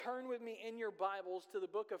Turn with me in your Bibles to the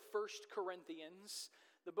book of 1 Corinthians.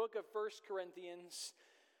 The book of 1 Corinthians.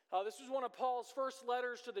 This was one of Paul's first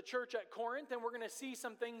letters to the church at Corinth, and we're going to see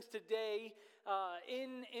some things today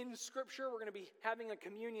in Scripture. We're going to be having a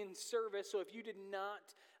communion service, so if you did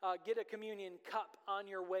not get a communion cup on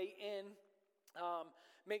your way in,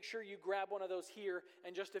 make sure you grab one of those here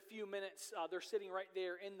in just a few minutes. They're sitting right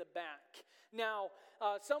there in the back. Now,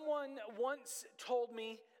 someone once told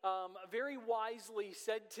me, very wisely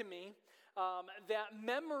said to me, that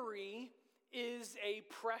memory is a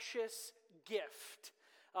precious gift.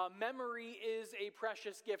 Memory is a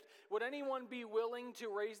precious gift. Would anyone be willing to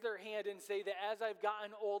raise their hand and say that as I've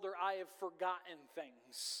gotten older, I have forgotten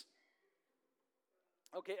things?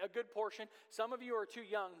 Okay, a good portion. Some of you are too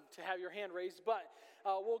young to have your hand raised, but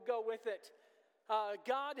we'll go with it.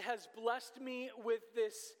 God has blessed me with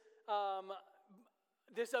this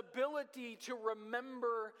ability to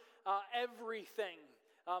remember everything.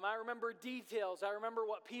 I remember details. I remember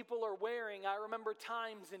what people are wearing. I remember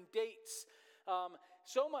times and dates.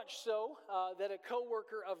 So much so that a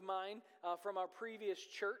coworker of mine from our previous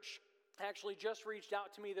church actually just reached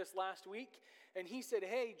out to me this last week, and he said,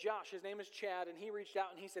 "Hey, Josh," his name is Chad, and he reached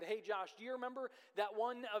out and he said, "Hey, Josh, do you remember that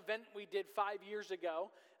one event we did 5 years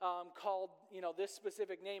ago called, this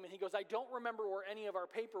specific name?" And he goes, "I don't remember where any of our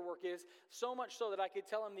paperwork is, so much so that I could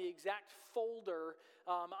tell him the exact folder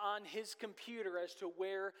on his computer as to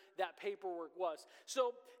where that paperwork was."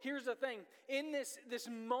 So here's the thing. In this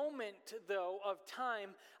moment, though, of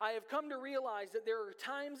time, I have come to realize that there are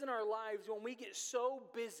times in our lives when we get so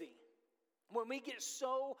busy, when we get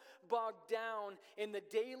so bogged down in the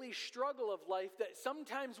daily struggle of life that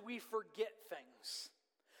sometimes we forget things.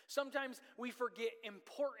 Sometimes we forget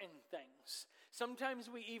important things. Sometimes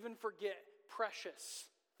we even forget precious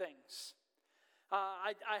things.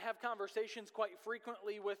 I have conversations quite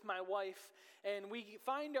frequently with my wife, and we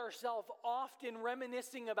find ourselves often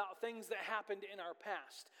reminiscing about things that happened in our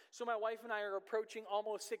past. So my wife and I are approaching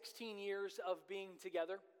almost 16 years of being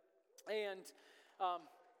together, and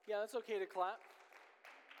yeah, that's okay to clap.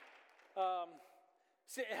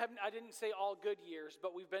 I didn't say all good years,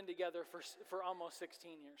 but we've been together for almost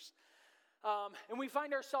 16 years. And we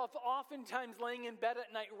find ourselves oftentimes laying in bed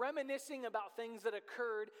at night reminiscing about things that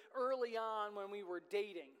occurred early on when we were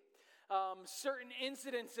dating. Certain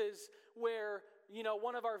incidences where,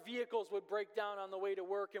 one of our vehicles would break down on the way to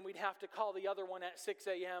work and we'd have to call the other one at 6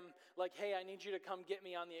 a.m. like, "Hey, I need you to come get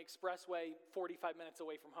me on the expressway 45 minutes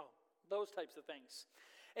away from home." Those types of things.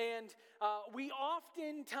 And we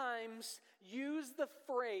oftentimes use the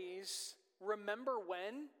phrase, "remember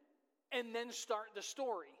when," and then start the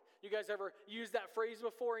story. You guys ever used that phrase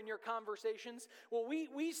before in your conversations? Well,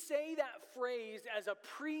 we say that phrase as a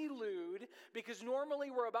prelude because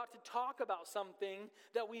normally we're about to talk about something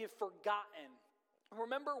that we have forgotten.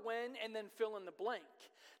 Remember when, and then fill in the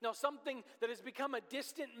blank. Now, something that has become a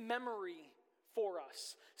distant memory for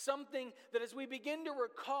us. Something that as we begin to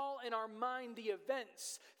recall in our mind the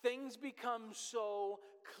events, things become so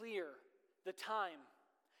clear. The time,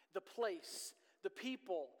 the place, the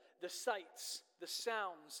people, the sights, the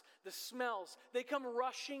sounds, the smells, they come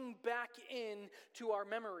rushing back in to our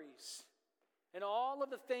memories. And all of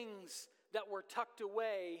the things that were tucked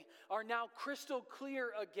away are now crystal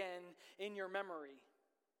clear again in your memory.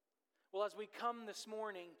 Well, as we come this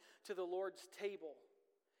morning to the Lord's table,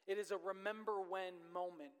 it is a remember when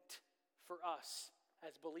moment for us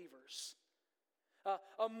as believers.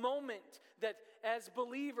 A moment that as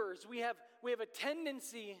believers we have a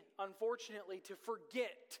tendency, unfortunately, to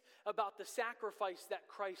forget about the sacrifice that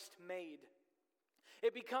Christ made.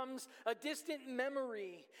 It becomes a distant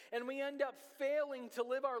memory, and we end up failing to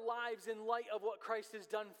live our lives in light of what Christ has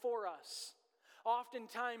done for us.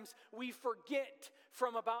 Oftentimes we forget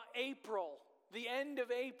from about April, the end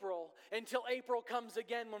of April, until April comes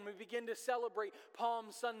again when we begin to celebrate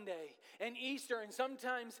Palm Sunday and Easter, and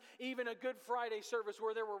sometimes even a Good Friday service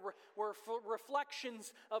where there were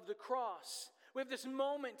reflections of the cross. We have this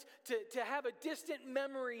moment to have a distant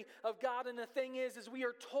memory of God, and the thing is we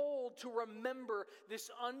are told to remember this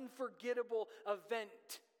unforgettable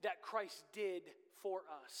event that Christ did for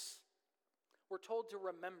us. We're told to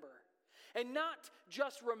remember. And not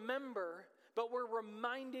just remember, but we're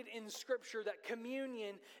reminded in Scripture that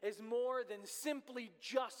communion is more than simply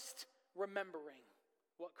just remembering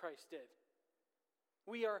what Christ did.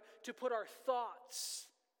 We are to put our thoughts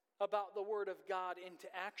about the Word of God into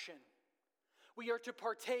action. We are to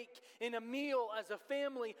partake in a meal as a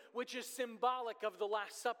family, which is symbolic of the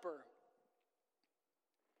Last Supper.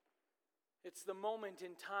 It's the moment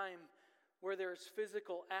in time where there's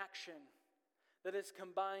physical action that is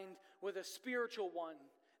combined with a spiritual one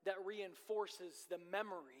that reinforces the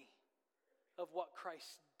memory of what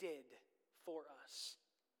Christ did for us.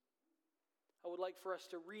 I would like for us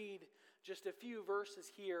to read just a few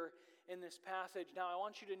verses here in this passage. Now, I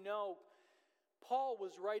want you to know, Paul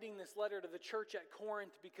was writing this letter to the church at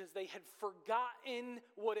Corinth because they had forgotten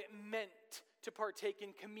what it meant to partake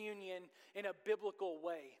in communion in a biblical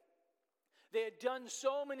way. They had done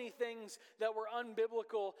so many things that were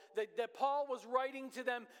unbiblical that Paul was writing to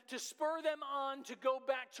them to spur them on to go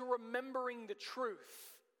back to remembering the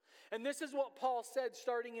truth. And this is what Paul said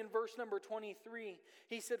starting in verse number 23.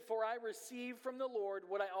 He said, "For I received from the Lord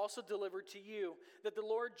what I also delivered to you, that the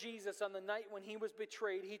Lord Jesus, on the night when he was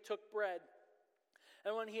betrayed, he took bread.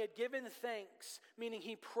 And when he had given thanks," meaning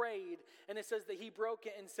he prayed, and it says that he broke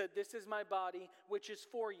it and said, "This is my body, which is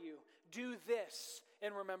for you. Do this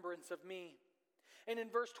in remembrance of me." And in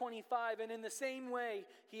verse 25, "And in the same way,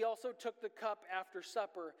 he also took the cup after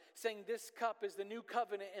supper, saying, 'This cup is the new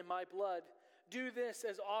covenant in my blood. Do this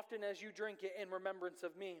as often as you drink it in remembrance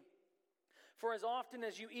of me. For as often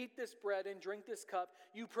as you eat this bread and drink this cup,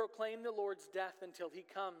 you proclaim the Lord's death until he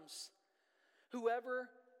comes. Whoever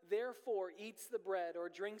therefore eats the bread or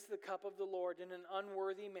drinks the cup of the Lord in an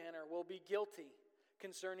unworthy manner will be guilty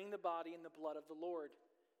concerning the body and the blood of the Lord.'"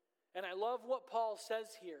 And I love what Paul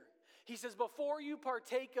says here. He says, before you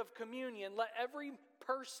partake of communion, let every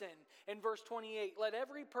person, in verse 28, let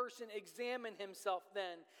every person examine himself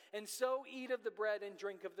then, and so eat of the bread and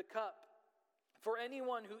drink of the cup. For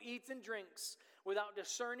anyone who eats and drinks without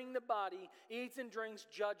discerning the body eats and drinks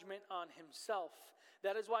judgment on himself.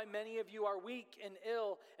 That is why many of you are weak and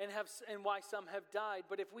ill, and why some have died.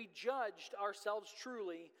 But if we judged ourselves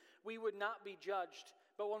truly, we would not be judged.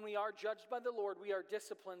 But when we are judged by the Lord, we are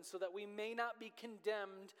disciplined so that we may not be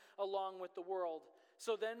condemned along with the world.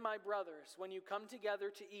 So then, my brothers, when you come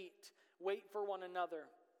together to eat, wait for one another.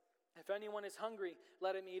 If anyone is hungry,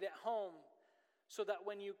 let him eat at home, so that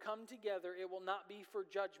when you come together, it will not be for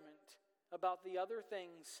judgment. About the other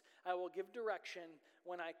things, I will give direction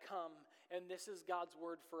when I come. And this is God's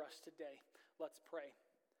word for us today. Let's pray.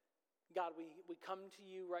 God, we come to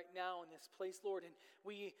you right now in this place, Lord, and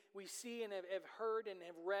we see and have heard and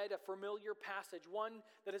have read a familiar passage, one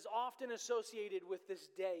that is often associated with this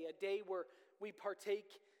day, a day where we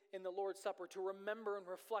partake in the Lord's Supper to remember and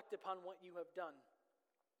reflect upon what you have done.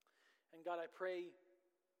 And God, I pray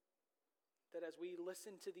that as we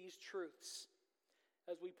listen to these truths,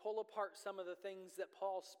 as we pull apart some of the things that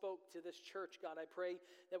Paul spoke to this church, God, I pray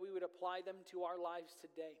that we would apply them to our lives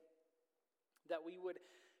today, that we would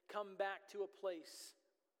come back to a place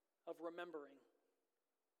of remembering.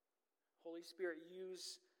 Holy Spirit,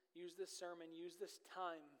 use this sermon, use this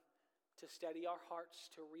time to steady our hearts,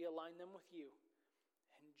 to realign them with you.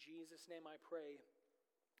 In Jesus' name I pray,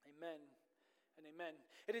 amen and amen.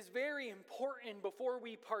 It is very important before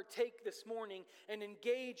we partake this morning and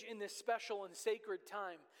engage in this special and sacred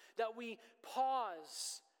time that we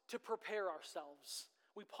pause to prepare ourselves.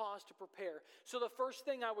 We pause to prepare. So the first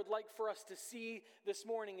thing I would like for us to see this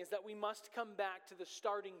morning is that we must come back to the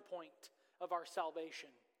starting point of our salvation.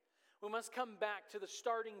 We must come back to the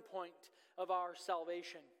starting point of our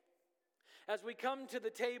salvation. As we come to the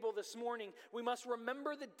table this morning, we must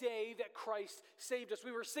remember the day that Christ saved us.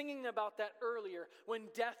 We were singing about that earlier, when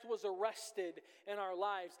death was arrested in our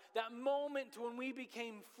lives. That moment when we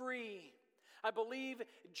became free. I believe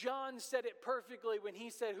John said it perfectly when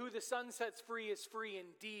he said, "Who the Son sets free is free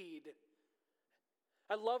indeed."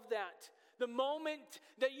 I love that. The moment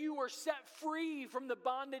that you were set free from the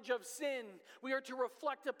bondage of sin, we are to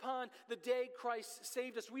reflect upon the day Christ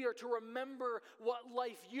saved us. We are to remember what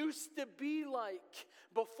life used to be like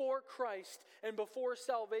before Christ and before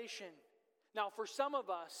salvation. Now, for some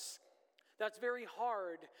of us, that's very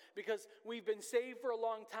hard because we've been saved for a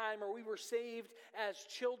long time, or we were saved as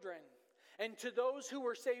children. And to those who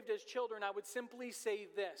were saved as children, I would simply say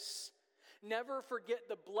this: never forget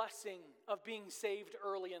the blessing of being saved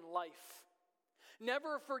early in life.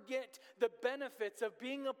 Never forget the benefits of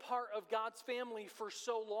being a part of God's family for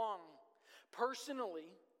so long.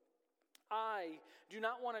 Personally, I do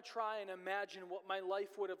not want to try and imagine what my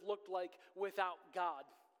life would have looked like without God.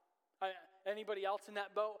 Anybody else in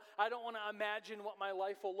that boat? I don't want to imagine what my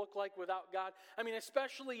life will look like without God. I mean,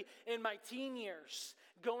 especially in my teen years,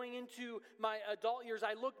 going into my adult years,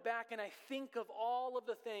 I look back and I think of all of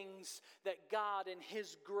the things that God in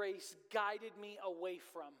His grace guided me away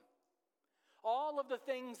from. All of the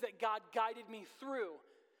things that God guided me through.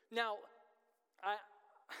 Now,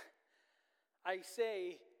 I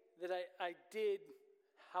say that I did,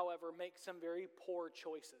 however, make some very poor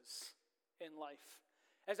choices in life,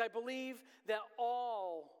 as I believe that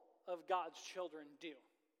all of God's children do.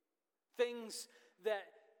 Things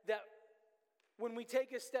that that when we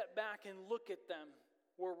take a step back and look at them,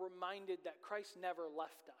 we're reminded that Christ never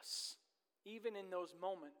left us, even in those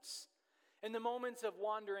moments. In the moments of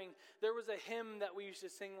wandering, there was a hymn that we used to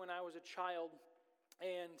sing when I was a child,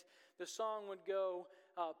 and the song would go,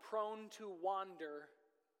 prone to wander,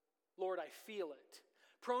 Lord, I feel it.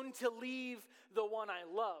 Prone to leave the one I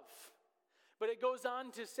love. But it goes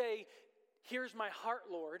on to say, here's my heart,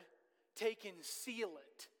 Lord, take and seal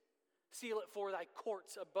it. Seal it for thy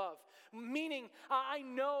courts above. Meaning, I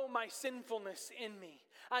know my sinfulness in me.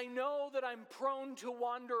 I know that I'm prone to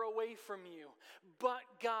wander away from you. But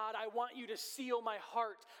God, I want you to seal my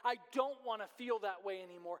heart. I don't want to feel that way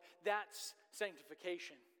anymore. That's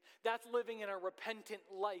sanctification. That's living in a repentant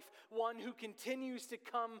life. One who continues to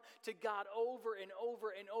come to God over and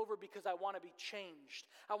over and over because I want to be changed.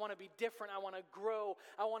 I want to be different. I want to grow.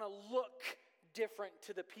 I want to look different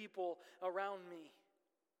to the people around me.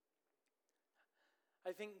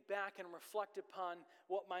 I think back and reflect upon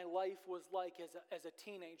what my life was like as a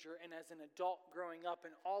teenager and as an adult growing up,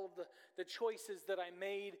 and all of the choices that I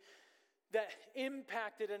made that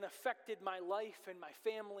impacted and affected my life and my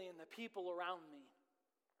family and the people around me.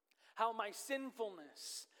 How my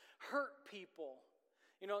sinfulness hurt people.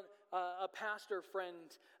 You know, a pastor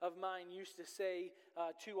friend of mine used to say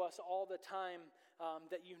to us all the time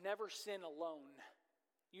that you never sin alone.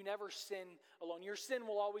 You never sin alone. Your sin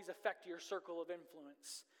will always affect your circle of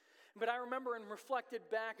influence. But I remember and reflected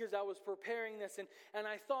back as I was preparing this, and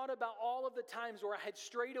I thought about all of the times where I had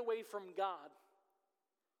strayed away from God.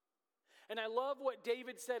 And I love what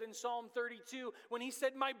David said in Psalm 32 when he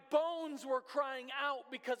said, my bones were crying out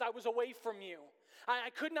because I was away from you.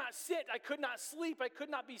 I could not sit, I could not sleep, I could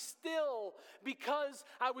not be still because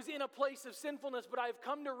I was in a place of sinfulness. But I've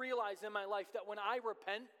come to realize in my life that when I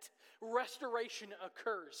repent, restoration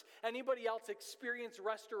occurs. Anybody else experience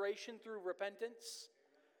restoration through repentance?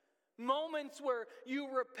 Moments where you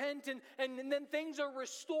repent and then things are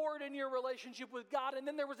restored in your relationship with God. And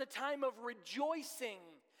then there was a time of rejoicing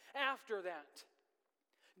after that.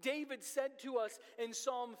 David said to us in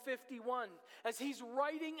Psalm 51, as he's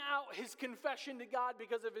writing out his confession to God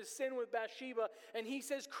because of his sin with Bathsheba, and he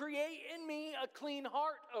says, create in me a clean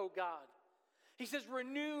heart, O God. He says,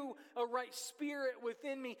 renew a right spirit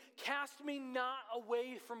within me. Cast me not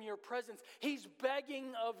away from your presence. He's begging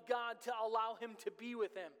of God to allow him to be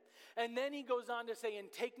with him. And then he goes on to say,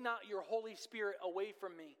 and take not your Holy Spirit away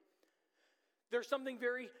from me. There's something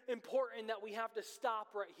very important that we have to stop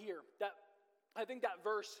right here. That I think that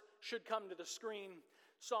verse should come to the screen,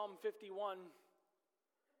 Psalm 51.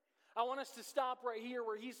 I want us to stop right here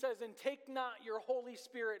where he says, and take not your Holy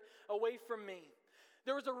Spirit away from me.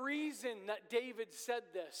 There was a reason that David said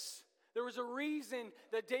this. There was a reason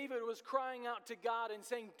that David was crying out to God and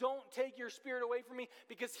saying, don't take your spirit away from me,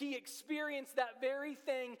 because he experienced that very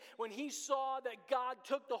thing when he saw that God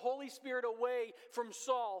took the Holy Spirit away from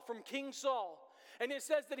Saul, from King Saul. And it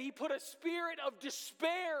says that he put a spirit of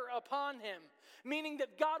despair upon him, meaning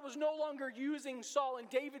that God was no longer using Saul. And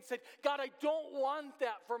David said, God, I don't want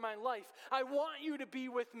that for my life. I want you to be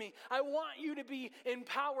with me. I want you to be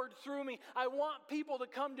empowered through me. I want people to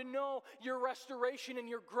come to know your restoration and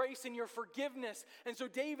your grace and your forgiveness. And so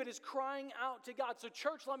David is crying out to God. So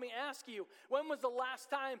church, let me ask you, when was the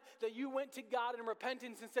last time that you went to God in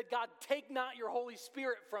repentance and said, God, take not your Holy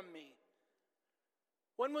Spirit from me?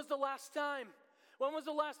 When was the last time? When was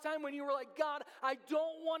the last time when you were like, God, I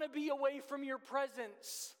don't want to be away from your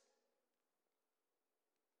presence?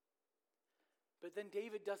 But then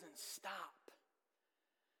David doesn't stop.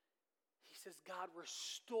 He says, God,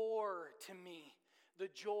 restore to me the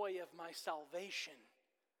joy of my salvation.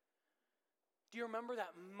 Do you remember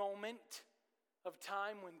that moment of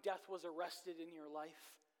time when death was arrested in your life?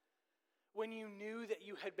 When you knew that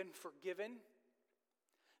you had been forgiven?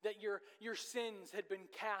 That your sins had been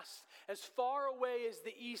cast as far away as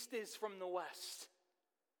the east is from the west.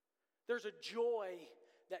 There's a joy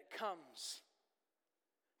that comes.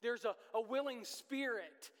 There's a willing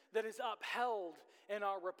spirit that is upheld in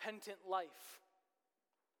our repentant life.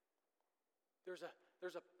 There's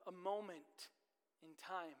a moment in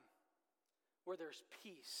time where there's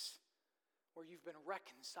peace, where you've been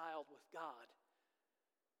reconciled with God.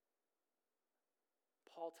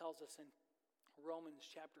 Paul tells us in Romans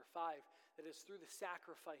chapter 5, that it's through the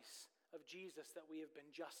sacrifice of Jesus that we have been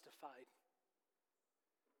justified.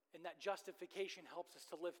 And that justification helps us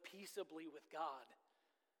to live peaceably with God.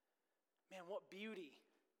 Man, what beauty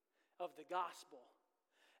of the gospel.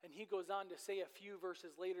 And he goes on to say a few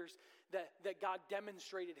verses later that God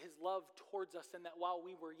demonstrated his love towards us, and that while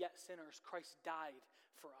we were yet sinners, Christ died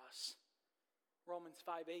for us. Romans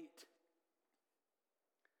 5:8.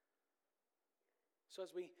 So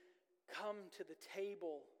as we come to the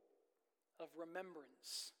table of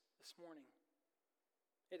remembrance this morning,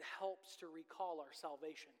 it helps to recall our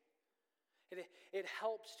salvation. It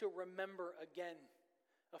helps to remember again,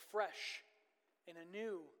 afresh and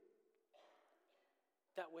anew,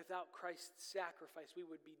 that without Christ's sacrifice, we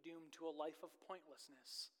would be doomed to a life of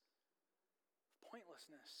pointlessness.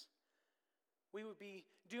 We would be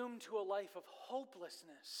doomed to a life of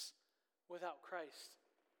hopelessness without Christ.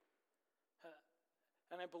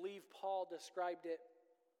 And I believe Paul described it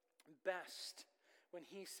best when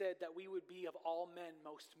he said that we would be of all men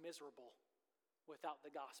most miserable without the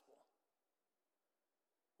gospel.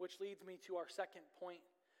 Which leads me to our second point,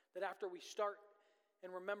 that after we start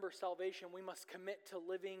and remember salvation, we must commit to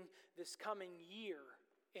living this coming year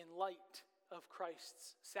in light of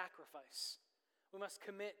Christ's sacrifice. We must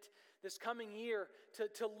commit this coming year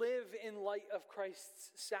to live in light of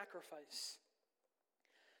Christ's sacrifice.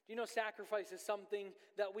 Do you know sacrifice is something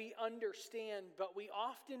that we understand, but we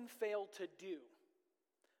often fail to do?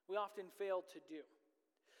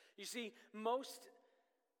 You see, most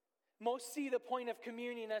see the point of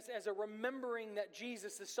communion as a remembering that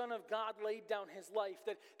Jesus, the Son of God, laid down his life,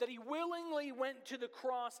 that he willingly went to the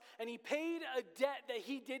cross and he paid a debt that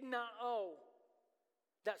he did not owe.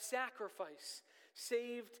 That sacrifice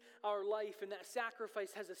saved our life, and that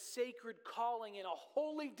sacrifice has a sacred calling and a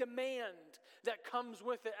holy demand that comes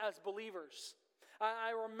with it as believers.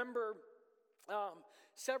 I remember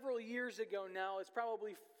several years ago now, it's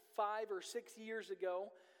probably 5 or 6 years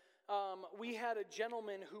ago, we had a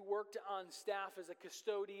gentleman who worked on staff as a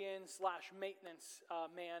custodian / maintenance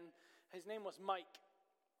man. His name was Mike.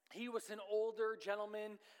 He was an older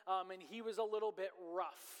gentleman, and he was a little bit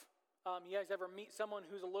rough. You guys ever meet someone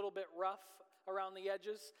who's a little bit rough around the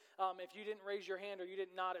edges? If you didn't raise your hand or you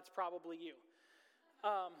didn't nod, it's probably you.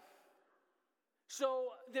 So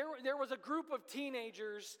there was a group of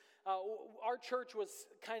teenagers. Our church was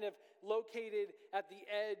kind of located at the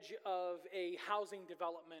edge of a housing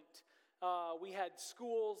development. We had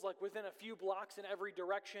schools like within a few blocks in every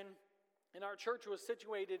direction. And our church was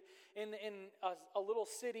situated in a little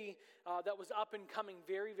city that was up and coming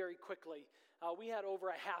very, very quickly. We had over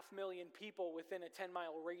 500,000 people within a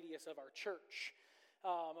 10-mile radius of our church.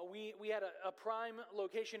 We had a prime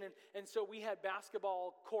location, and so we had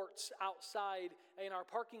basketball courts outside in our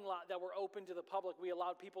parking lot that were open to the public. We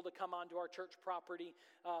allowed people to come onto our church property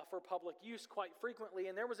for public use quite frequently.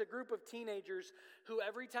 And there was a group of teenagers who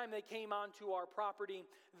every time they came onto our property,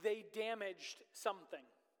 they damaged something.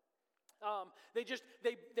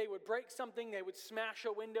 They would break something, they would smash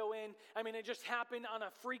a window in. I mean, it just happened on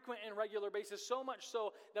a frequent and regular basis, so much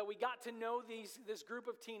so that we got to know this group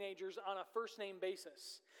of teenagers on a first-name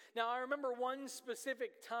basis. Now, I remember one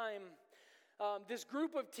specific time, this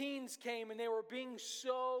group of teens came and they were being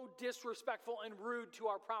so disrespectful and rude to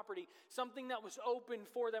our property, something that was open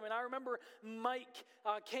for them. And I remember Mike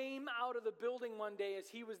came out of the building one day as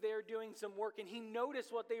he was there doing some work, and he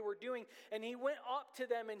noticed what they were doing, and he went up to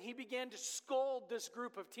them and he began to scold this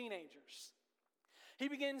group of teenagers. He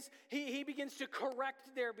begins to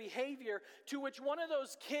correct their behavior, to which one of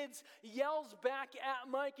those kids yells back at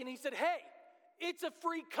Mike and he said, "Hey, it's a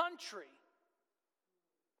free country."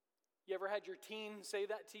 You ever had your teen say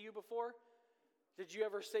that to you before? Did you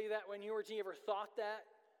ever say that when you were a teen? You ever thought that?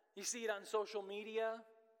 You see it on social media.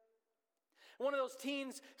 One of those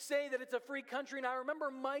teens say that it's a free country, and I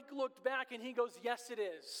remember Mike looked back and he goes, "Yes, it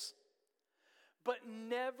is. But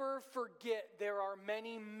never forget there are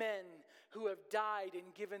many men who have died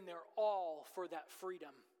and given their all for that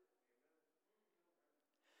freedom."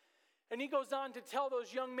 And he goes on to tell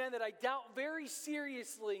those young men that I doubt very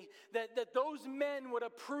seriously that those men would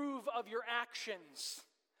approve of your actions,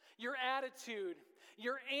 your attitude,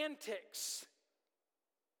 your antics.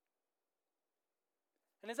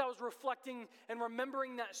 And as I was reflecting and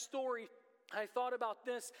remembering that story, I thought about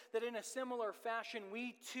this, that in a similar fashion,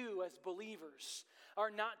 we too, as believers,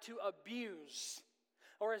 are not to abuse,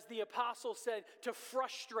 or as the apostle said, to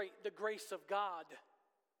frustrate the grace of God.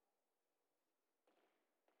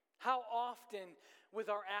 How often with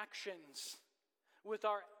our actions, with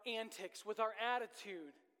our antics, with our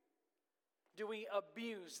attitude, do we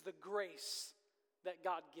abuse the grace that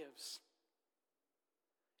God gives?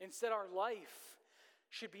 Instead, our life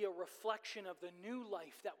should be a reflection of the new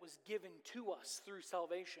life that was given to us through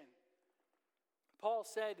salvation. Paul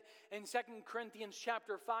said in 2 Corinthians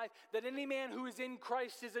chapter 5 that any man who is in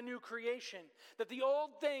Christ is a new creation, that the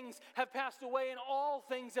old things have passed away and all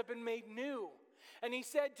things have been made new. And he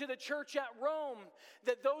said to the church at Rome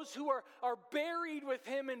that those who are buried with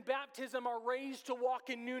him in baptism are raised to walk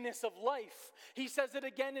in newness of life. He says it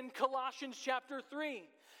again in Colossians chapter 3.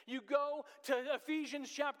 You go to Ephesians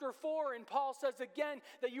chapter 4, and Paul says again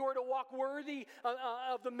that you are to walk worthy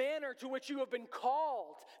of the manner to which you have been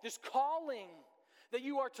called. This calling, that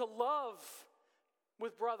you are to love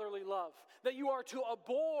with brotherly love, that you are to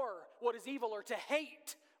abhor what is evil or to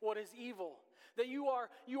hate what is evil, that you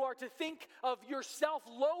are to think of yourself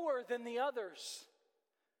lower than the others.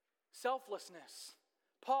 Selflessness.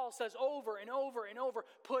 Paul says over and over and over,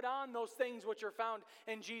 put on those things which are found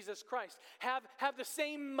in Jesus Christ. Have the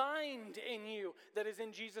same mind in you that is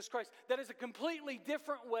in Jesus Christ. That is a completely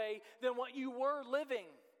different way than what you were living.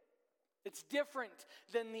 It's different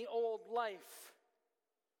than the old life.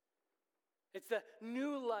 It's the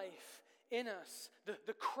new life in us,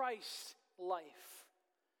 the Christ life,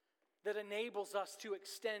 that enables us to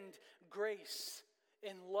extend grace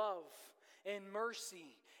and love and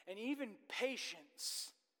mercy and even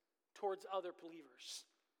patience towards other believers,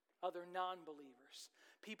 other non-believers,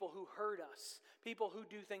 people who hurt us, people who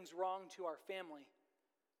do things wrong to our family.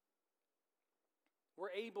 We're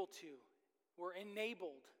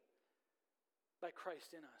enabled by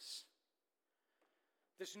Christ in us.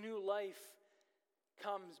 This new life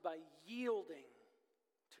comes by yielding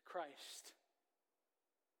to Christ.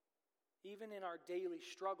 Even in our daily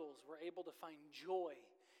struggles, we're able to find joy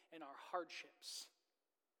in our hardships.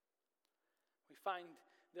 We find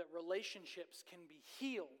that relationships can be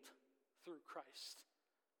healed through Christ.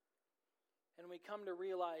 And we come to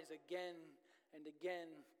realize again and again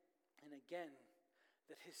and again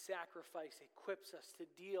that his sacrifice equips us to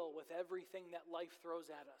deal with everything that life throws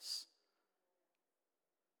at us.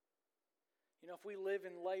 You know, if we live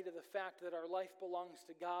in light of the fact that our life belongs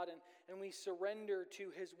to God and we surrender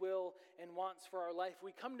to his will and wants for our life,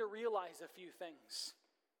 we come to realize a few things.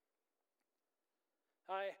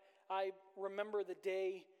 I remember the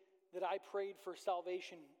day that I prayed for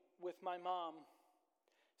salvation with my mom,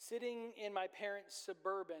 sitting in my parents'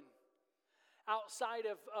 Suburban, outside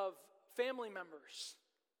of family members.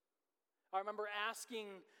 I remember asking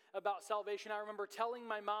about salvation. I remember telling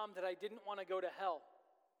my mom that I didn't want to go to hell.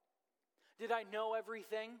 Did I know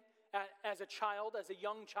everything as a child, as a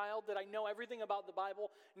young child? Did I know everything about the Bible?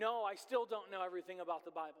 No, I still don't know everything about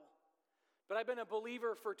the Bible. But I've been a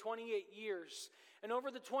believer for 28 years. And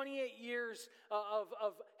over the 28 years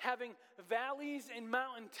of having valleys and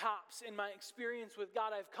mountaintops in my experience with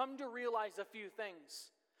God, I've come to realize a few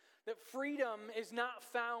things. That freedom is not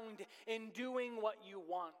found in doing what you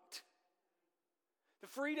want. The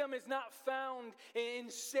freedom is not found in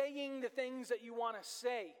saying the things that you want to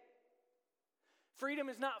say. Freedom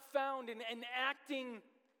is not found in acting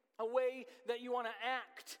a way that you want to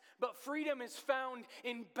act, but freedom is found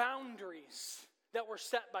in boundaries that were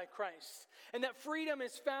set by Christ. And that freedom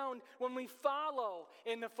is found when we follow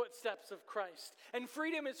in the footsteps of Christ. And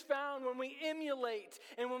freedom is found when we emulate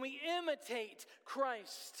and when we imitate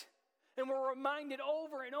Christ. And we're reminded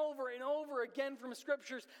over and over and over again from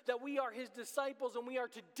scriptures that we are his disciples and we are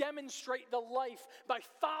to demonstrate the life by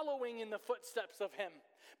following in the footsteps of him.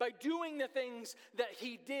 By doing the things that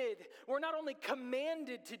he did. We're not only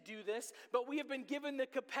commanded to do this, but we have been given the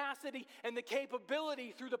capacity and the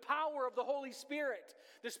capability through the power of the Holy Spirit.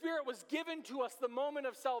 The Spirit was given to us the moment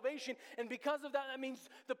of salvation, and because of that, that means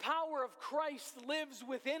the power of Christ lives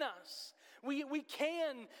within us. We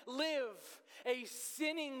can live a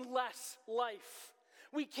sinning-less life.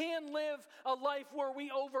 We can live a life where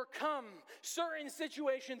we overcome certain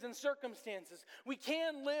situations and circumstances. We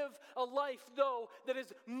can live a life, though, that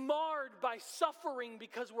is marred by suffering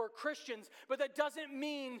because we're Christians. But that doesn't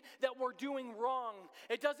mean that we're doing wrong.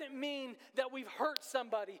 It doesn't mean that we've hurt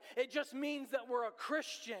somebody. It just means that we're a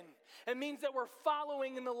Christian. It means that we're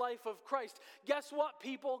following in the life of Christ. Guess what,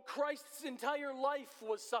 people? Christ's entire life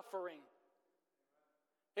was suffering.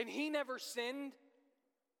 And he never sinned.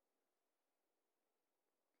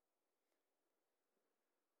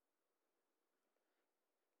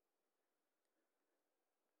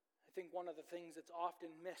 I think one of the things that's often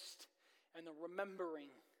missed and the remembering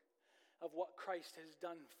of what Christ has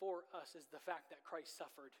done for us is the fact that Christ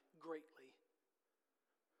suffered greatly.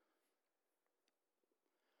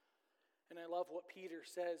 And I love what Peter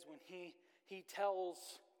says when he tells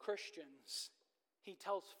Christians, he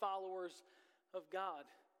tells followers of God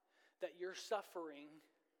that your suffering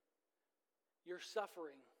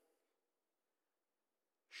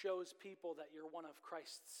shows people that you're one of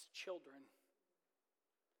Christ's children.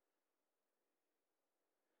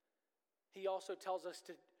 He also tells us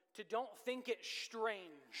to don't think it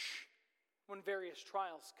strange when various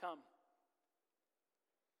trials come.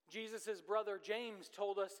 Jesus' brother James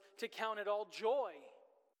told us to count it all joy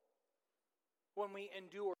when we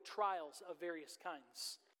endure trials of various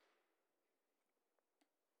kinds.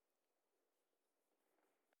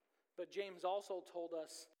 But James also told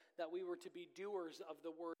us that we were to be doers of the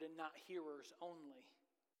word and not hearers only.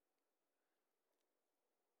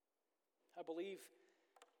 I believe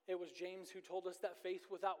it was James who told us that faith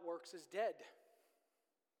without works is dead.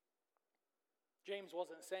 James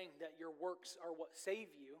wasn't saying that your works are what save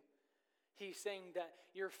you. He's saying that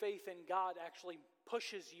your faith in God actually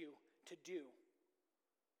pushes you to do.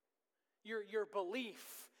 Your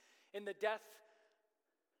belief in the death,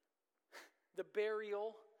 the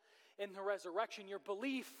burial, and the resurrection, your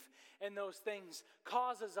belief in those things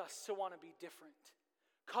causes us to want to be different.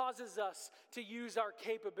 Causes us to use our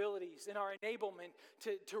capabilities and our enablement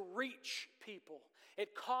to reach people.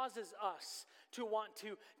 It causes us to want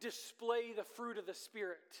to display the fruit of the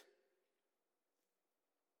Spirit.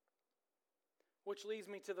 Which leads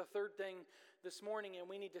me to the third thing this morning, and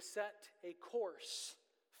we need to set a course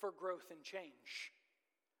for growth and change.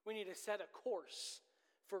 We need to set a course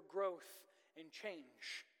for growth and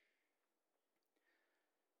change.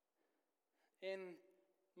 In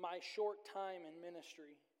my short time in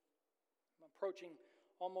ministry, I'm approaching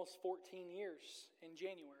almost 14 years in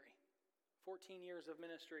January. 14 years of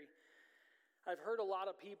ministry. I've heard a lot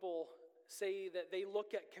of people say that they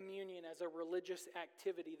look at communion as a religious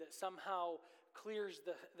activity that somehow clears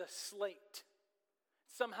the slate.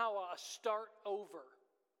 Somehow a start over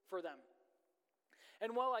for them.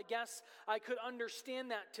 And while I guess I could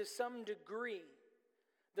understand that to some degree,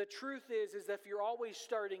 the truth is that if you're always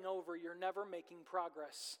starting over, you're never making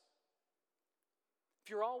progress. If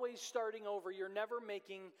you're always starting over, you're never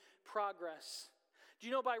making progress. Do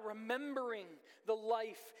you know, by remembering the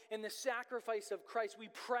life and the sacrifice of Christ, we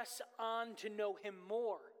press on to know Him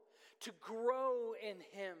more, to grow in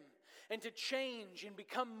Him, and to change and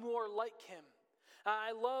become more like Him.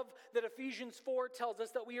 I love that Ephesians 4 tells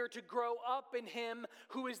us that we are to grow up in Him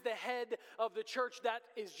who is the head of the church. That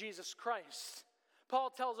is Jesus Christ. Paul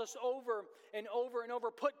tells us over and over and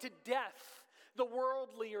over, put to death the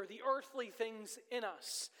worldly or the earthly things in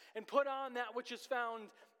us and put on that which is found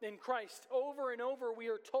in Christ. Over and over we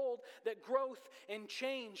are told that growth and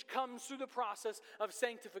change comes through the process of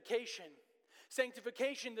sanctification.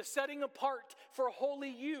 Sanctification, the setting apart for holy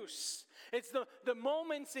use. It's the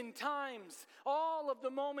moments and times, all of the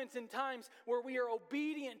moments and times where we are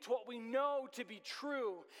obedient to what we know to be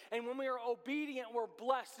true. And when we are obedient, we're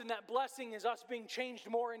blessed, and that blessing is us being changed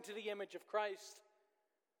more into the image of Christ.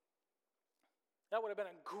 That would have been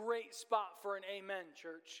a great spot for an amen,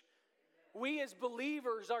 church. We as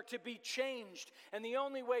believers are to be changed, and the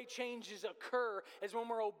only way changes occur is when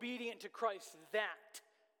we're obedient to Christ. That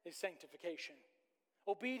is sanctification.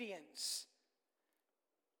 Obedience.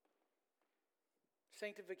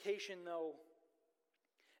 Sanctification, though,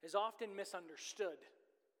 is often misunderstood.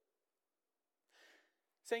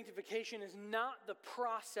 Sanctification is not the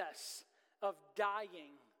process of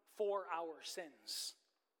dying for our sins.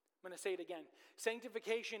 I'm going to say it again.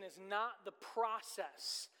 Sanctification is not the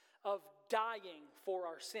process of dying for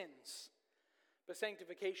our sins, but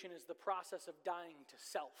sanctification is the process of dying to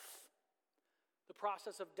self. The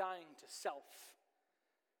process of dying to self.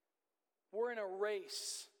 We're in a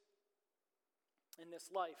race in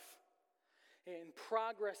this life, and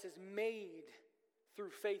progress is made through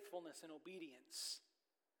faithfulness and obedience.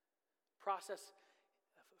 Process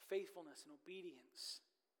of faithfulness and obedience.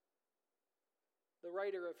 The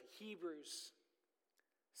writer of Hebrews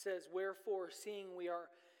says, "Wherefore, seeing we are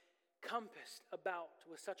compassed about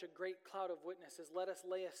with such a great cloud of witnesses, let us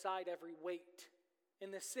lay aside every weight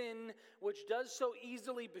and the sin which does so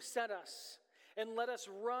easily beset us, and let us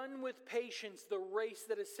run with patience the race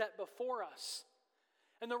that is set before us."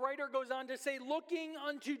 And the writer goes on to say, "Looking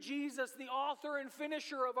unto Jesus, the author and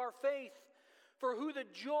finisher of our faith, for who the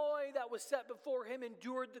joy that was set before him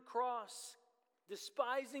endured the cross,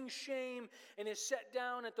 despising shame, and is set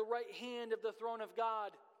down at the right hand of the throne of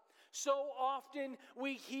God." So often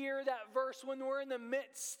we hear that verse when we're in the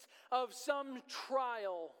midst of some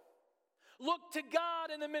trial. Look to God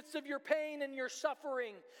in the midst of your pain and your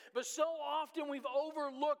suffering. But so often we've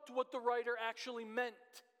overlooked what the writer actually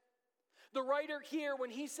meant. The writer here, when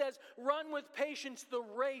he says, run with patience the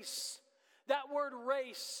race, that word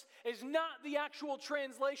race is not the actual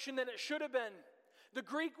translation that it should have been. The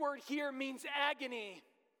Greek word here means agony.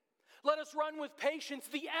 Let us run with patience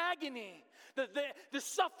the agony, the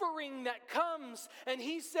suffering that comes. And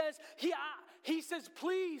he says,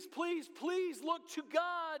 please, please, please look to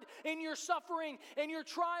God in your suffering, in your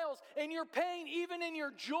trials, in your pain, even in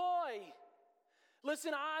your joy.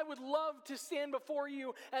 Listen, I would love to stand before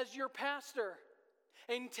you as your pastor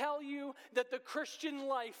and tell you that the Christian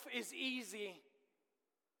life is easy.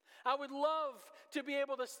 I would love to be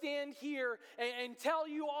able to stand here and tell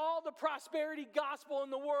you all the prosperity gospel in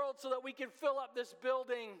the world so that we can fill up this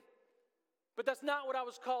building. But that's not what I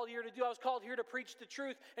was called here to do. I was called here to preach the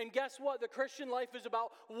truth. And guess what? The Christian life is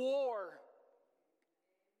about war.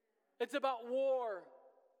 It's about war.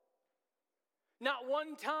 Not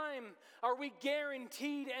one time are we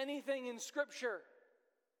guaranteed anything in Scripture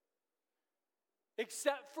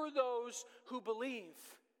except for those who believe.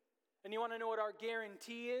 And you want to know what our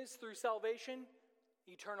guarantee is through salvation?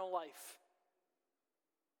 Eternal life.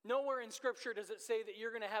 Nowhere in Scripture does it say that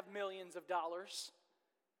you're going to have millions of dollars.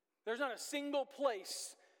 There's not a single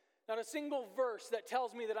place, not a single verse that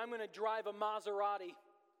tells me that I'm going to drive a Maserati.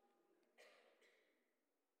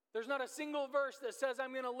 There's not a single verse that says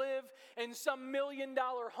I'm going to live in some $1 million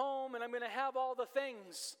home and I'm going to have all the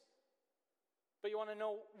things. But you want to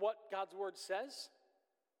know what God's Word says?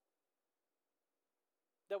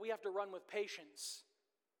 That we have to run with patience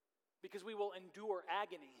because we will endure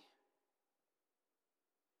agony.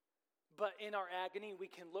 But in our agony, we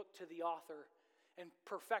can look to the author and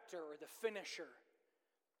perfecter, or the finisher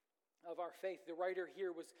of our faith. The writer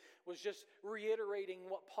here was just reiterating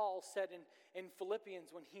what Paul said in Philippians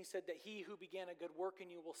when he said that he who began a good work in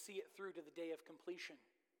you will see it through to the day of completion.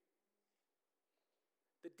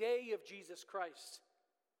 The day of Jesus Christ.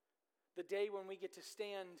 The day when we get to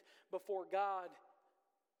stand before God.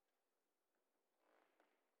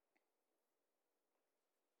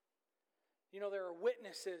 You know, there are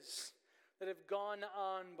witnesses that have gone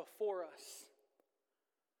on before us.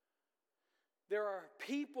 There are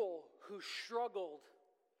people who struggled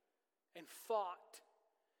and fought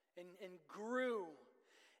and grew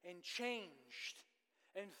and changed.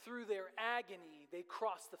 And through their agony, they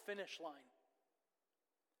crossed the finish line.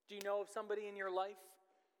 Do you know of somebody in your life?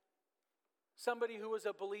 Somebody who was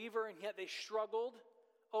a believer and yet they struggled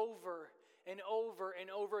over and over and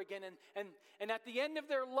over again. And at the end of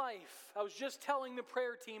their life, I was just telling the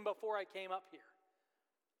prayer team before I came up here.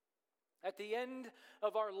 At the end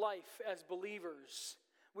of our life as believers,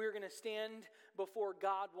 we're going to stand before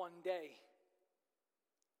God one day.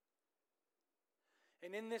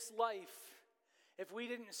 And in this life, if we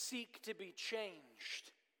didn't seek to be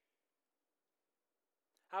changed,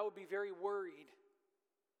 I would be very worried.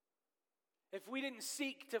 If we didn't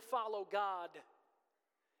seek to follow God,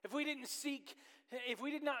 if we did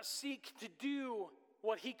not seek to do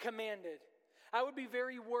what He commanded, I would be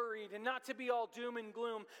very worried, and not to be all doom and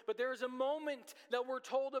gloom, but there's a moment that we're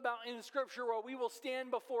told about in Scripture where we will stand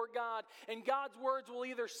before God, and God's words will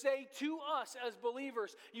either say to us as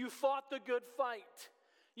believers, you fought the good fight,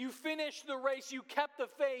 you finished the race, you kept the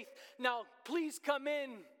faith, now please come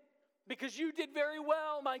in, because you did very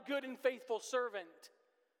well, my good and faithful servant.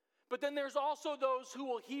 But then there's also those who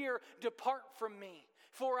will hear, depart from me,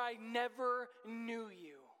 for I never knew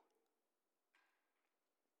you.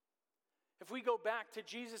 If we go back to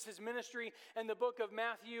Jesus' ministry and the book of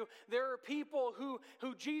Matthew, there are people who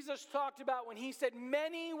Jesus talked about when He said,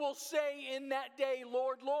 many will say in that day,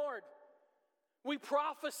 Lord, Lord, we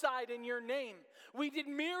prophesied in your name. We did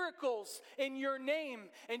miracles in your name.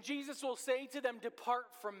 And Jesus will say to them, depart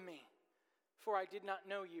from me, for I did not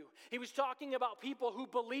know you. He was talking about people who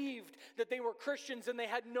believed that they were Christians and they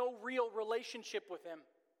had no real relationship with Him.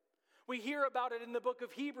 We hear about it in the book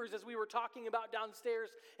of Hebrews as we were talking about downstairs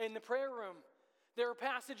in the prayer room. There are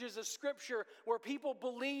passages of Scripture where people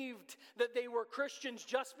believed that they were Christians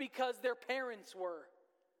just because their parents were.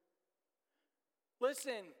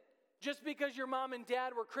 Listen, just because your mom and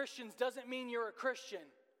dad were Christians doesn't mean you're a Christian.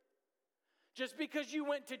 Just because you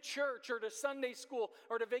went to church or to Sunday school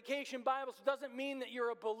or to Vacation Bibles doesn't mean that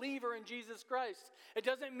you're a believer in Jesus Christ. It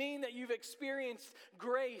doesn't mean that you've experienced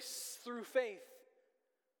grace through faith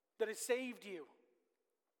that has saved you.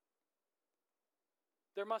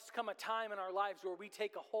 There must come a time in our lives where we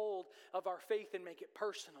take a hold of our faith and make it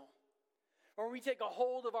personal. Where we take a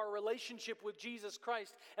hold of our relationship with Jesus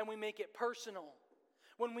Christ and we make it personal.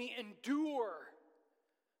 When we endure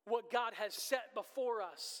what God has set before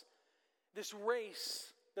us, this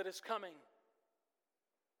race that is coming.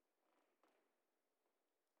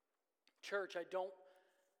 Church,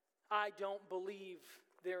 I don't believe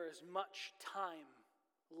there is much time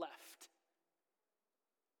left.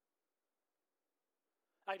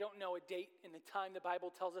 I don't know a date in the time the Bible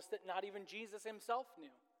tells us that not even Jesus Himself knew.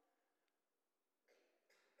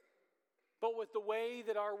 But with the way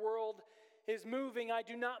that our world is moving, I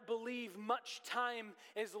do not believe much time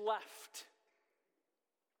is left.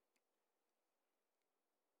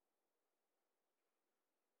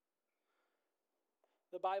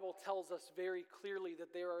 The Bible tells us very clearly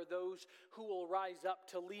that there are those who will rise up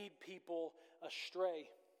to lead people astray.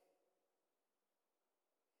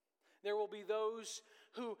 There will be those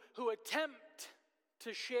who attempt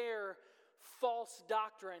to share false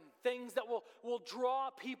doctrine, things that will draw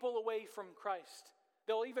people away from Christ.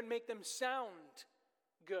 They'll even make them sound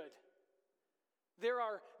good. There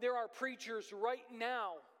are preachers right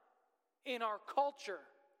now in our culture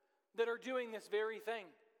that are doing this very thing.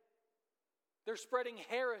 They're spreading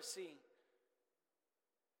heresy.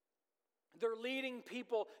 They're leading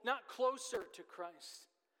people not closer to Christ,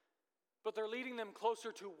 but they're leading them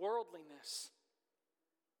closer to worldliness.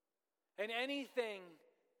 And anything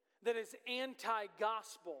that is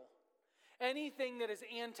anti-gospel, anything that is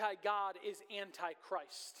anti-God is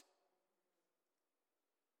anti-Christ.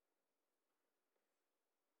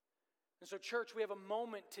 And so, church, we have a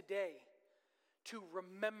moment today to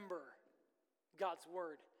remember God's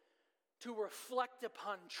word, to reflect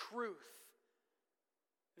upon truth,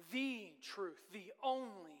 the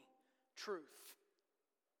only truth.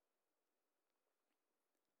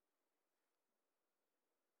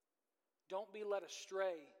 Don't be led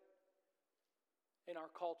astray in our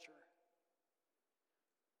culture.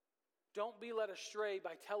 Don't be led astray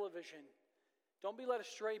by television. Don't be led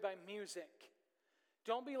astray by music.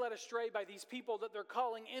 Don't be led astray by these people that they're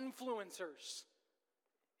calling influencers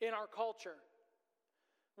in our culture.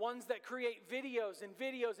 Ones that create videos and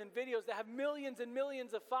videos and videos that have millions and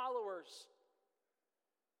millions of followers.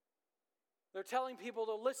 They're telling people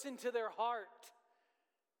to listen to their heart.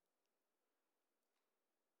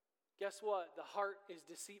 Guess what? The heart is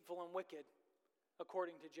deceitful and wicked,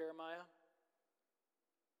 according to Jeremiah.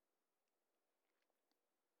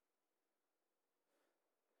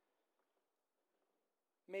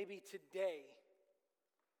 Maybe today,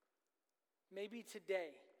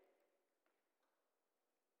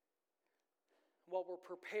 while we're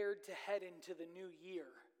prepared to head into the new year,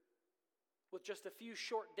 with just a few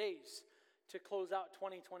short days to close out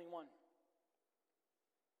 2021,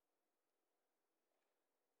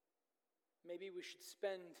 maybe we should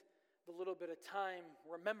spend a little bit of time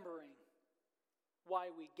remembering why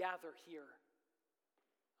we gather here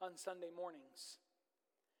on Sunday mornings.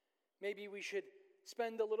 Maybe we should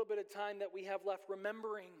spend a little bit of time that we have left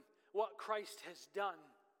remembering what Christ has done.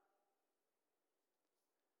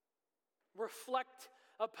 Reflect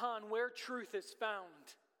upon where truth is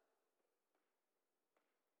found.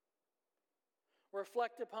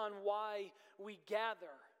 Reflect upon why we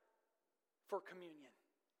gather for communion.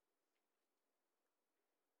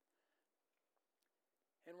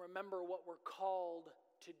 And remember what we're called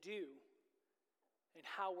to do and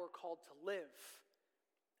how we're called to live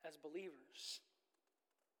as believers.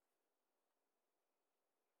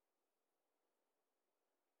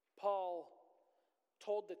 Paul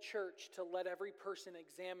told the church to let every person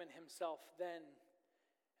examine himself then,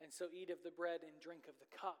 and so eat of the bread and drink of the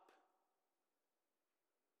cup.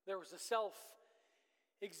 There was a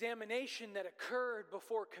self-examination that occurred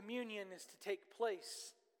before communion is to take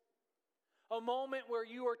place. A moment where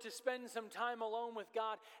you are to spend some time alone with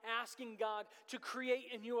God, asking God to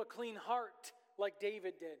create in you a clean heart, like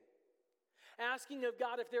David did. Asking of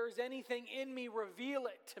God, if there is anything in me, reveal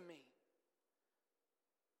it to me.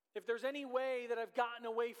 If there's any way that I've gotten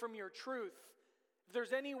away from your truth, if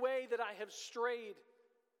there's any way that I have strayed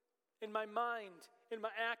in my mind, in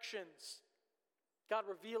my actions, God,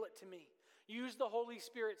 reveal it to me. Use the Holy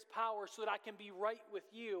Spirit's power so that I can be right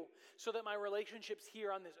with you, so that my relationships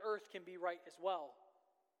here on this earth can be right as well.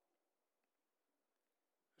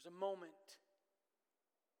 There's a moment.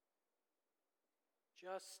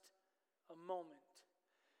 Just a moment.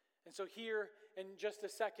 And so here, in just a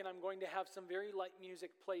second, I'm going to have some very light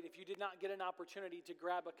music played. If you did not get an opportunity to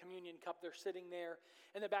grab a communion cup, they're sitting there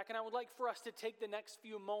in the back. And I would like for us to take the next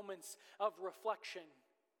few moments of reflection.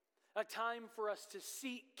 A time for us to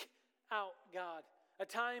seek out God. A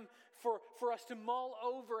time for us to mull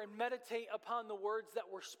over and meditate upon the words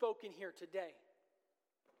that were spoken here today.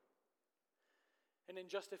 And in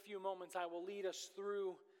just a few moments, I will lead us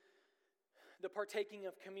through the partaking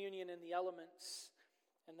of communion and the elements,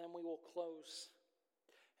 and then we will close.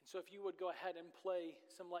 And so if you would go ahead and play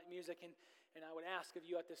some light music, and I would ask of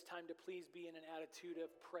you at this time to please be in an attitude of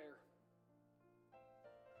prayer.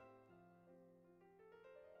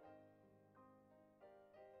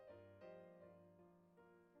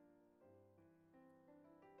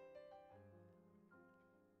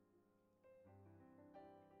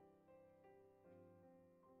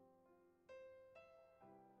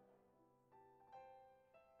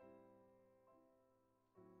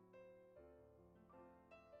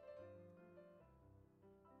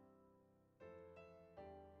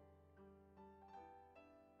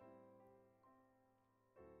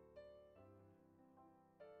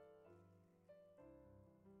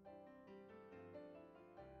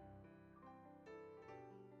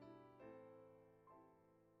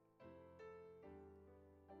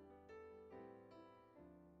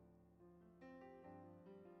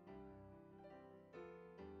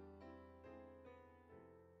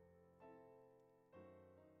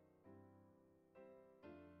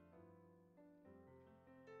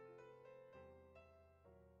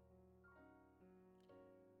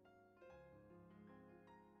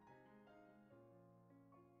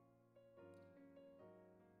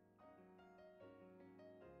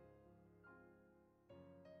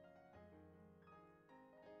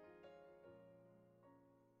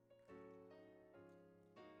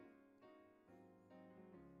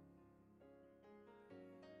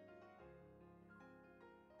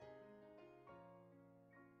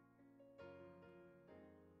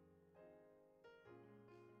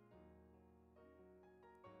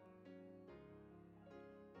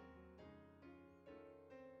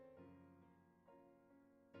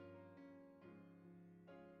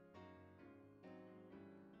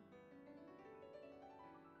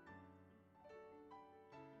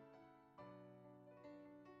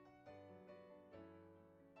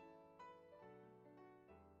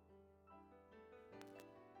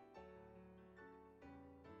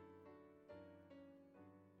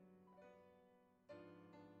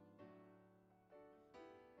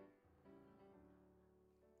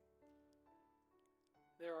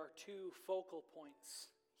 there are two focal points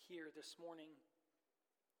here this morning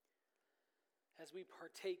as we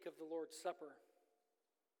partake of the Lord's Supper.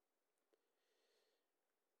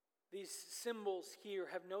 These symbols here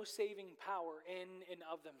have no saving power in and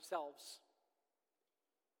of themselves.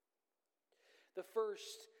 The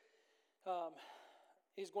first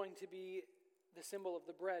is going to be the symbol of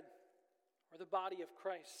the bread, or the body of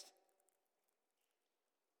Christ.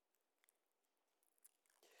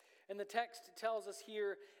 And the text tells us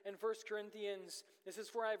here in 1 Corinthians, this is,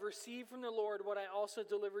 "For I have received from the Lord what I also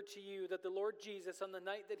delivered to you, that the Lord Jesus, on the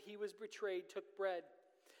night that he was betrayed, took bread.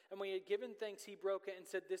 And when he had given thanks, he broke it and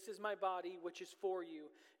said, 'This is my body, which is for you.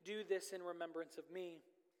 Do this in remembrance of me.'"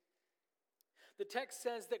 The text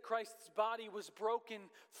says that Christ's body was broken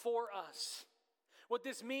for us. What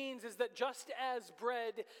this means is that just as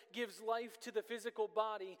bread gives life to the physical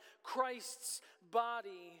body, Christ's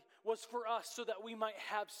body was for us so that we might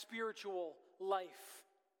have spiritual life.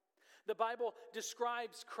 The Bible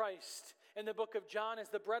describes Christ in the book of John as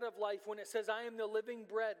the bread of life when it says, "I am the living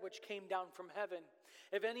bread which came down from heaven.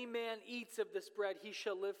 If any man eats of this bread, he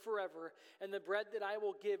shall live forever. And the bread that I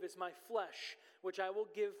will give is my flesh, which I will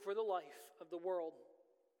give for the life of the world."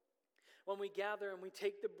 When we gather and we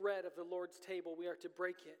take the bread of the Lord's table, we are to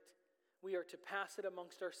break it. We are to pass it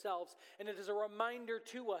amongst ourselves. And it is a reminder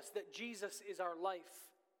to us that Jesus is our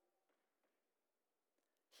life.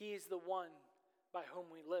 He is the one by whom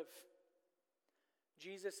we live.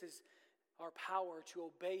 Jesus is our power to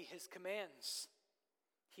obey his commands.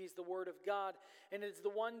 He's the Word of God, and it's the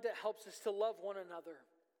one that helps us to love one another,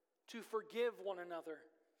 to forgive one another,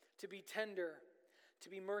 to be tender, to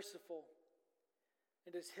be merciful.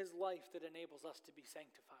 It is his life that enables us to be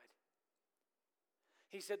sanctified.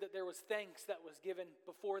 He said that there was thanks that was given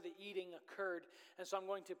before the eating occurred, and so I'm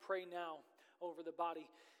going to pray now over the body.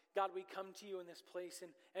 God, we come to you in this place,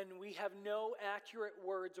 and we have no accurate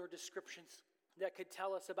words or descriptions that could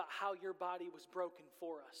tell us about how your body was broken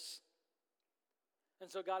for us.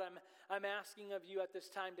 And so, God, I'm asking of you at this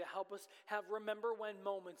time to help us have remember when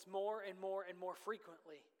moments more and more and more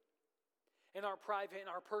frequently in our private and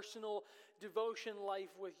our personal devotion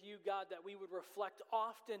life with you, God, that we would reflect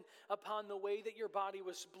often upon the way that your body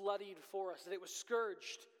was bloodied for us, that it was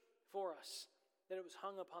scourged for us, that it was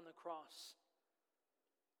hung upon the cross.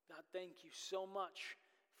 God, thank you so much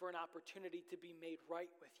for an opportunity to be made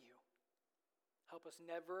right with you. Help us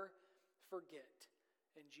never forget.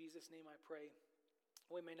 In Jesus' name I pray.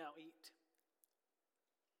 We may now eat.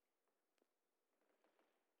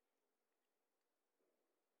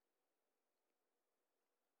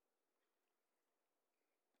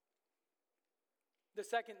 The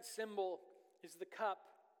second symbol is the cup.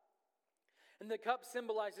 And the cup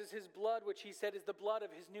symbolizes his blood, which he said is the blood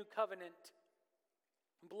of his new covenant.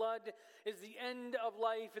 Blood is the end of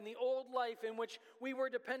life, and the old life in which we were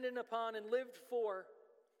dependent upon and lived for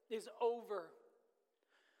is over.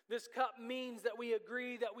 This cup means that we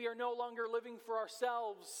agree that we are no longer living for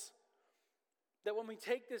ourselves. That when we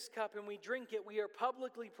take this cup and we drink it, we are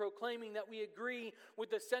publicly proclaiming that we agree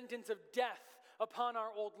with the sentence of death upon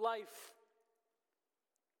our old life.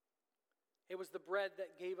 It was the bread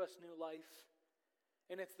that gave us new life,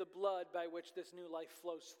 and it's the blood by which this new life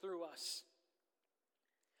flows through us.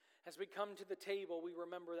 As we come to the table, we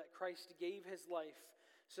remember that Christ gave his life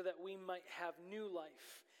so that we might have new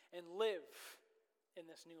life and live in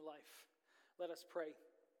this new life. Let us pray.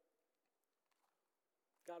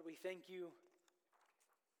 God, we thank you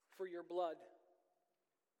for your blood,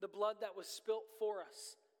 the blood that was spilt for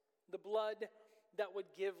us, the blood that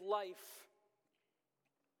would give life.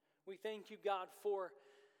 We thank you, God, for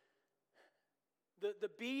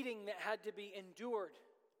the beating that had to be endured.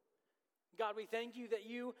 God, we thank you that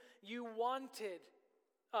you wanted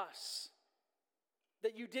us,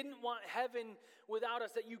 that you didn't want heaven without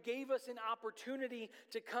us, that you gave us an opportunity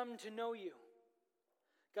to come to know you.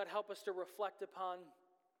 God, help us to reflect upon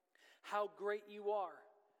how great you are,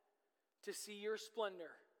 to see your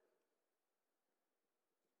splendor.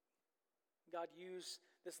 God, use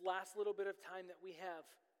this last little bit of time that we have.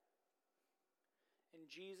 In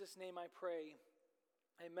Jesus' name I pray,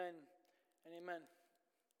 amen and amen.